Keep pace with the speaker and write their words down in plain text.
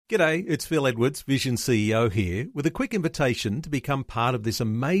G'day, it's Phil Edwards, Vision CEO here, with a quick invitation to become part of this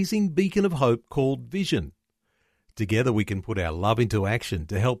amazing beacon of hope called Vision. Together we can put our love into action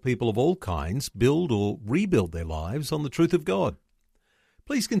to help people of all kinds build or rebuild their lives on the truth of God.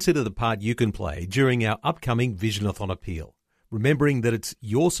 Please consider the part you can play during our upcoming Visionathon appeal, remembering that it's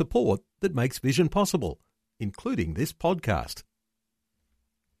your support that makes Vision possible, including this podcast.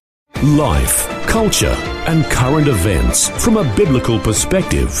 Life, culture, and current events from a biblical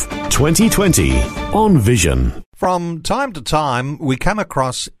perspective. 2020 on Vision. From time to time, we come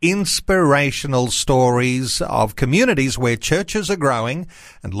across inspirational stories of communities where churches are growing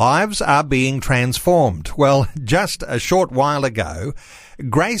and lives are being transformed. Well, just a short while ago,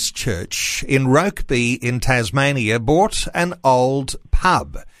 Grace Church in Rokeby in Tasmania bought an old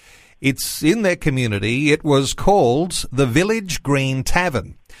pub. It's in their community. It was called the Village Green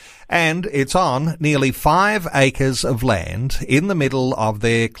Tavern. And it's on nearly 5 acres of land in the middle of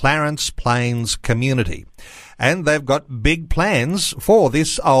their Clarence Plains community. And they've got big plans for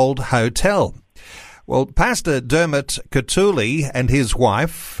this old hotel. Well, Pastor Dermot Catuli and his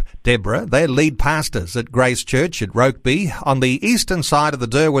wife, Deborah, they're lead pastors at Grace Church at Rokeby on the eastern side of the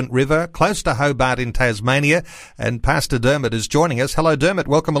Derwent River, close to Hobart in Tasmania. And Pastor Dermot is joining us. Hello, Dermot.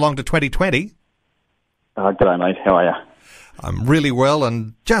 Welcome along to 2020. G'day, mate. How are you? I'm really well,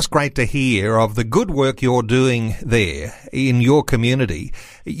 and just great to hear of the good work you're doing there in your community.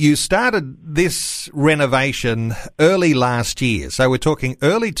 You started this renovation early last year, so we're talking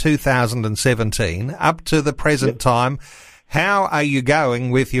early 2017 up to the present time. How are you going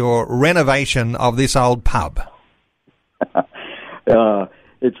with your renovation of this old pub?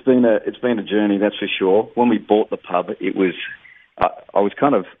 It's been a journey, that's for sure. When we bought the pub, it was I was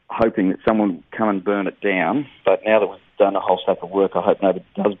kind of hoping that someone would come and burn it down, but now that we've done a whole stack of work, I hope nobody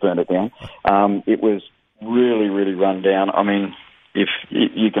does burn it down. It was really, really run down. I mean, if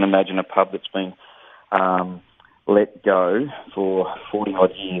you can imagine a pub that's been let go for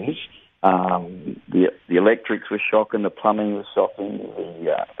 40-odd years, the electrics were shocking, the plumbing was shocking,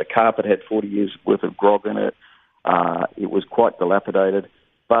 the carpet had 40 years' worth of grog in it. It was quite dilapidated,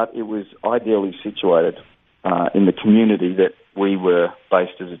 but it was ideally situated in the community that we were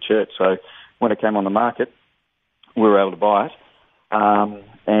based as a church. So when it came on the market, we were able to buy it,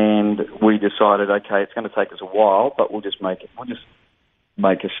 and we decided, okay, it's going to take us a while, but we'll just make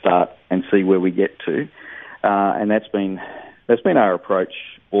a start and see where we get to, and that's been our approach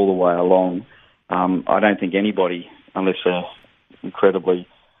all the way along. I don't think anybody, unless they're incredibly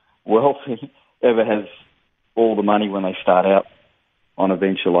wealthy, ever has all the money when they start out on a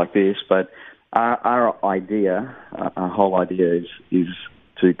venture like this, but our whole idea is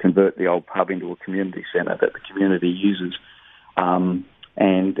to convert the old pub into a community centre that the community uses.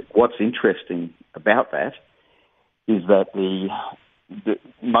 And what's interesting about that is that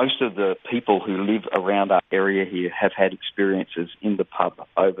most of the people who live around our area here have had experiences in the pub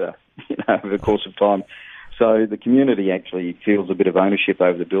over the course of time. So the community actually feels a bit of ownership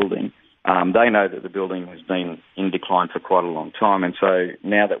over the building. They know that the building has been in decline for quite a long time, and so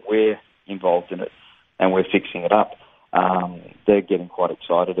now that we're involved in it and we're fixing it up, they're getting quite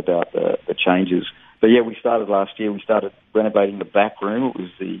excited about the changes. But yeah, we started last year. We started renovating the back room. It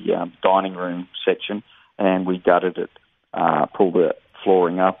was the dining room section, and we gutted it, pulled the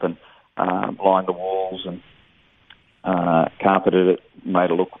flooring up and lined the walls and carpeted it,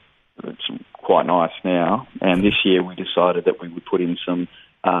 made it look quite nice now. And this year we decided that we would put in some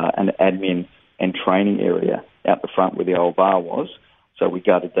an admin and training area out the front where the old bar was. So we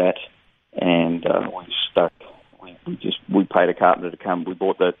gutted that, and we paid a carpenter to come. We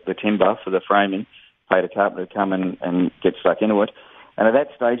bought the timber for the framing, paid a carpenter to come and get stuck into it. And at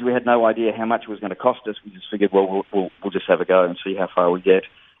that stage, we had no idea how much it was going to cost us. We just figured, well, we'll just have a go and see how far we get.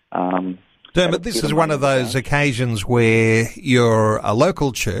 Dermot, this is one of those occasions where you're a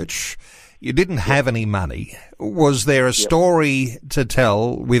local church. You didn't have any money. Was there a story to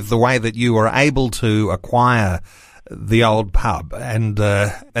tell with the way that you were able to acquire the old pub and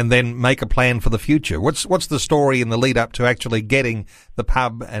then make a plan for the future? What's the story in the lead up to actually getting the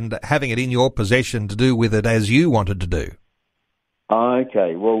pub and having it in your possession to do with it as you wanted to do?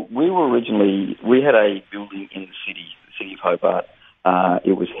 Okay, well, we had a building in the city of Hobart.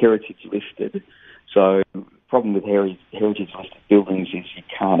 It was heritage listed. So the problem with heritage listed buildings is you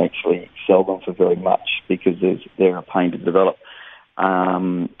can't actually sell them for very much because they're a pain to develop.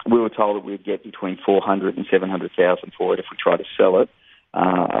 We were told that we'd get between 400 and 700,000 for it if we tried to sell it,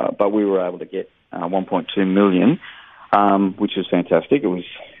 but we were able to get 1.2 million, which was fantastic. It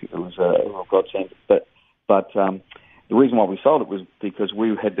was a real godsend. But the reason why we sold it was because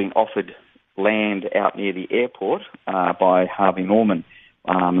we had been offered land out near the airport by Harvey Norman,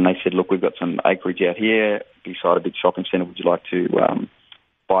 And they said, look, we've got some acreage out here beside a big shopping centre. Would you like to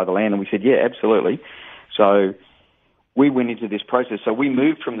buy the land? And we said, yeah, absolutely. So we went into this process. So we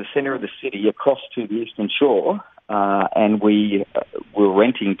moved from the centre of the city across to the Eastern Shore, and we were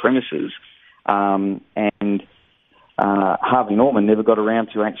renting premises. And Harvey Norman never got around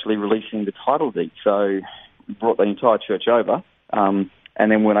to actually releasing the title deed. So we brought the entire church over, and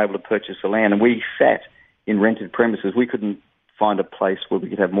then weren't able to purchase the land. And we sat in rented premises. We couldn't find a place where we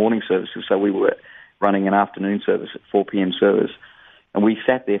could have morning services, so we were running an afternoon service at 4 p.m. service. And we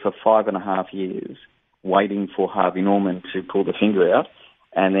sat there for 5.5 years waiting for Harvey Norman to pull the finger out.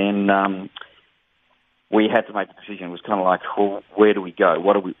 And then we had to make a decision. It was kind of like, well, where do we go?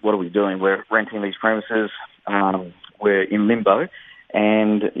 What are we doing? We're renting these premises. We're in limbo.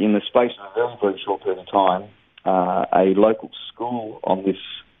 And in the space of a very, very short period of time, a local school on this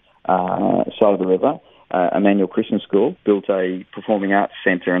side of the river, Emmanuel Christian School, built a performing arts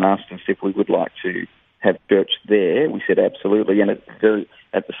centre and asked us if we would like to have church there. We said absolutely. And at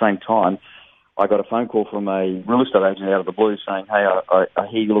the same time, I got a phone call from a real estate agent out of the blue saying, hey, I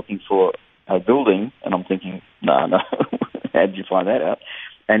hear you're looking for a building. And I'm thinking, no, how did you find that out?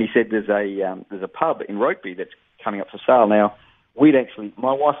 And he said there's a pub in Rokeby that's coming up for sale. Now,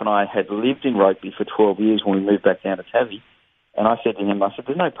 my wife and I had lived in Rokeby for 12 years when we moved back down to Tassie. And I said to him,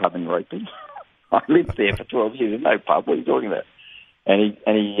 there's no pub in Rokeby. I lived there for 12 years. There's no pub. What are you talking about? And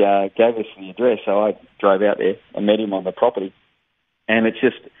he gave us the address. So I drove out there and met him on the property. And it's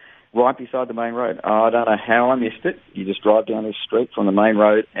just right beside the main road. I don't know how I missed it. You just drive down this street from the main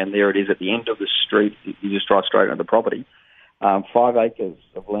road, and there it is at the end of the street. You just drive straight into the property. 5 acres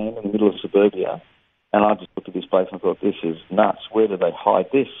of land in the middle of suburbia. And I just looked at this place and thought, this is nuts. Where did they hide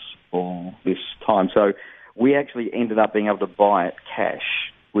this all this time? So we actually ended up being able to buy it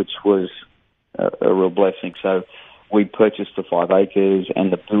cash, which was a real blessing. So we purchased the 5 acres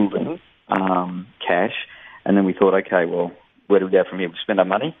and the building cash, and then we thought, okay, well, where do we go from here? We spend our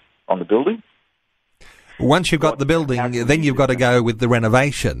money on the building. Once you've got the building, then you've got to go with the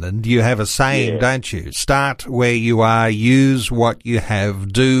renovation. And you have a saying, don't you? Start where you are, use what you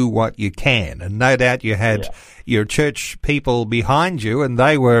have, do what you can. And no doubt you had your church people behind you, and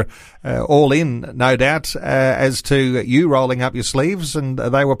they were all in, no doubt, as to you rolling up your sleeves, and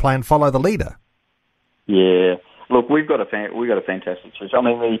they were playing follow the leader. Yeah. Look, we've got a fantastic church. I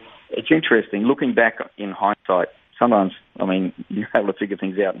mean, it's interesting. Looking back in hindsight, sometimes, I mean, you're able to figure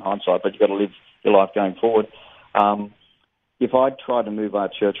things out in hindsight, but you've got to live your life going forward. If I'd tried to move our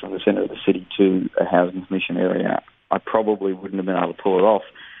church from the centre of the city to a housing commission area, I probably wouldn't have been able to pull it off.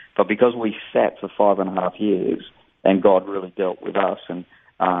 But because we sat for 5.5 years, and God really dealt with us and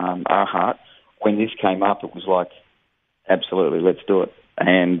our heart, when this came up, it was like, absolutely, let's do it.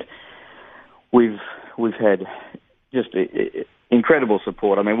 And we've had just incredible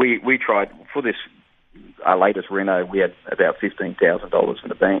support. I mean, we tried for this. Our latest reno, we had about $15,000 in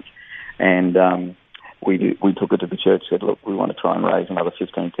the bank, and we took it to the church. Said, "Look, we want to try and raise another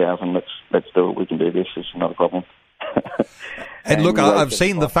 $15,000. Let's do it. We can do this. It's not a problem." And look, I've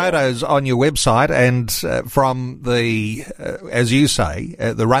seen the photos on your website, and from the, as you say,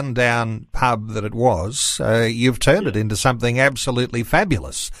 the rundown pub that it was, you've turned it into something absolutely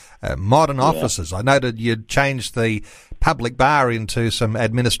fabulous. Modern offices. I noted you'd changed the public bar into some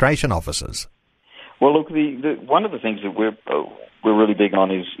administration offices. Well, look, one of the things that we're really big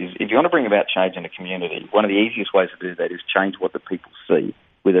on is if you want to bring about change in a community, one of the easiest ways to do that is change what the people see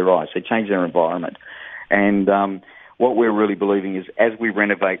with their eyes. So change their environment. And what we're really believing is as we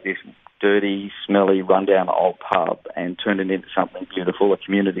renovate this dirty, smelly, rundown old pub and turn it into something beautiful, a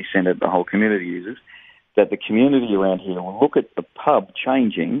community centre the whole community uses, that the community around here will look at the pub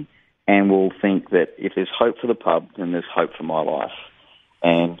changing and will think that if there's hope for the pub, then there's hope for my life.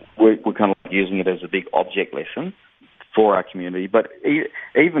 And we're kind of using it as a big object lesson for our community. But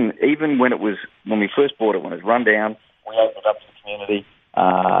even when we first bought it, when it was run down, we opened it up to the community.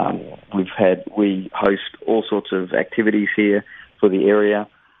 We host all sorts of activities here for the area.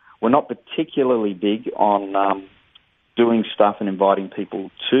 We're not particularly big on doing stuff and inviting people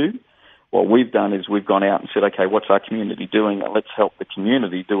to. What we've done is we've gone out and said, okay, what's our community doing? And let's help the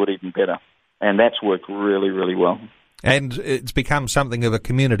community do it even better. And that's worked really, really well. And it's become something of a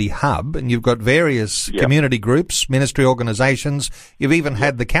community hub, and you've got various community groups, ministry organisations. You've even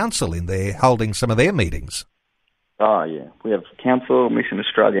had the council in there holding some of their meetings. Oh, yeah. We have council, Mission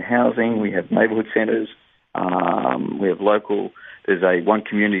Australia Housing, we have neighbourhood centres, we have local. There's a One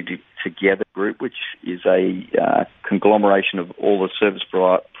Community Together group, which is a conglomeration of all the service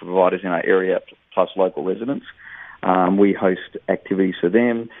providers in our area, plus local residents. We host activities for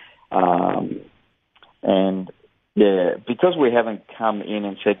them, and Yeah, because we haven't come in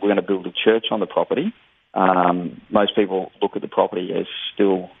and said we're going to build a church on the property, most people look at the property as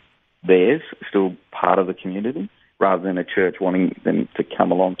still theirs, still part of the community, rather than a church wanting them to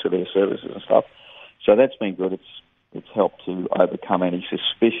come along to their services and stuff. So that's been good. It's helped to overcome any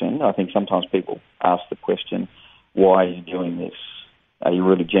suspicion. I think sometimes people ask the question, why are you doing this? Are you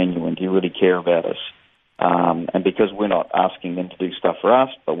really genuine? Do you really care about us? And because we're not asking them to do stuff for us,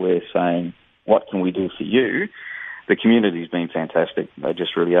 but we're saying, what can we do for you? The community's been fantastic. They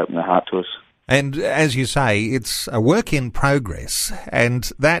just really opened their heart to us. And as you say, it's a work in progress,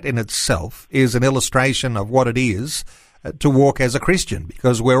 and that in itself is an illustration of what it is to walk as a Christian,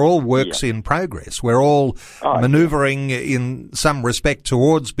 because we're all works in progress. We're all manoeuvring in some respect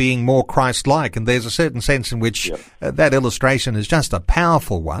towards being more Christ-like, and there's a certain sense in which that illustration is just a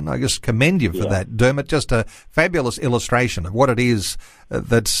powerful one. I just commend you for that, Dermot. Just a fabulous illustration of what it is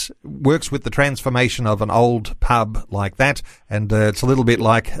that works with the transformation of an old pub like that, and it's a little bit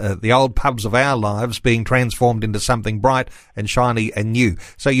like the old pubs of our lives being transformed into something bright and shiny and new.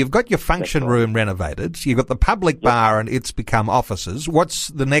 So you've got your function room renovated, you've got the public bar and it's become offices. What's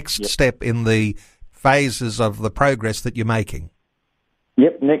the next step in the phases of the progress that you're making?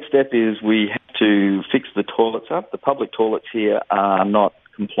 Next step is we have to fix the toilets up. The public toilets here are not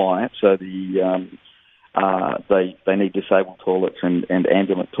compliant, so they need disabled toilets and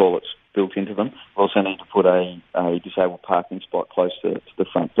ambulant toilets built into them. We also need to put a disabled parking spot close to the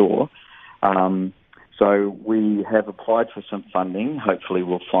front door. So we have applied for some funding. Hopefully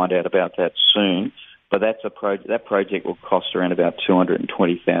we'll find out about that soon. But that's that project will cost around about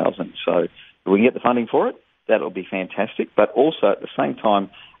 $220,000. So if we can get the funding for it, that'll be fantastic. But also at the same time,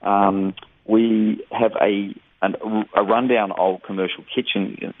 we have a rundown old commercial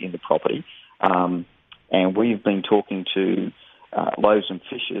kitchen in the property. And we've been talking to Loaves and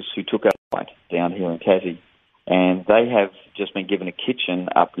Fishes, who took our site down here in Tassie, and they have just been given a kitchen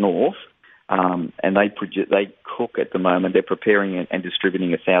up north, and they cook at the moment. They're preparing and distributing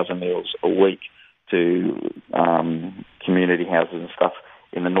 1,000 meals a week to community houses and stuff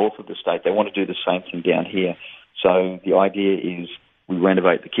in the north of the state. They want to do the same thing down here. So the idea is we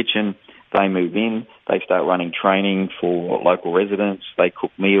renovate the kitchen, they move in, they start running training for local residents, they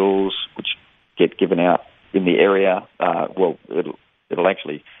cook meals, which get given out in the area. It'll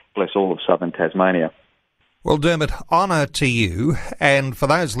actually bless all of southern Tasmania. Well, Dermot, honour to you, and for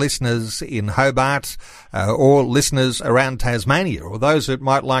those listeners in Hobart or listeners around Tasmania, or those that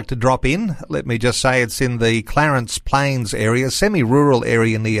might like to drop in, let me just say it's in the Clarence Plains area, semi-rural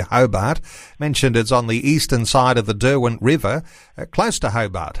area near Hobart. Mentioned it's on the eastern side of the Derwent River, close to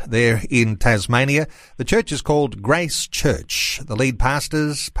Hobart, there in Tasmania. The church is called Grace Church. The lead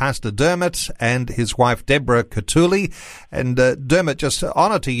pastors, Pastor Dermot and his wife Deborah Catuli. And Dermot, just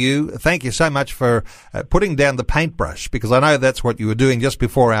honour to you. Thank you so much for putting down the paintbrush, because I know that's what you were doing just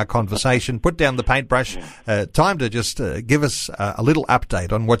before our conversation. Put down the paintbrush. Time to just give us a little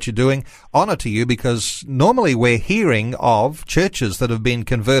update on what you're doing. Honour to you, because normally we're hearing of churches that have been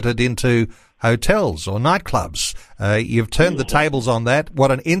converted into hotels or nightclubs. You've turned the tables on that.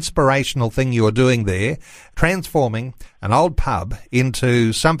 What an inspirational thing you're doing there, transforming an old pub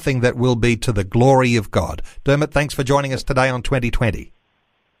into something that will be to the glory of God. Dermot, thanks for joining us today on 2020.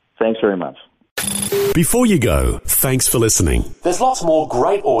 Thanks very much. Before you go, thanks for listening. There's lots more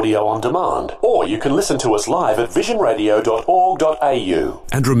great audio on demand, or you can listen to us live at visionradio.org.au.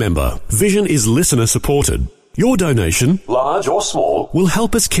 And remember, Vision is listener supported. Your donation, large or small, will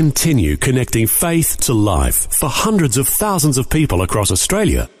help us continue connecting faith to life for hundreds of thousands of people across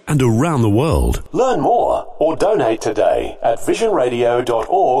Australia and around the world. Learn more or donate today at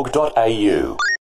visionradio.org.au.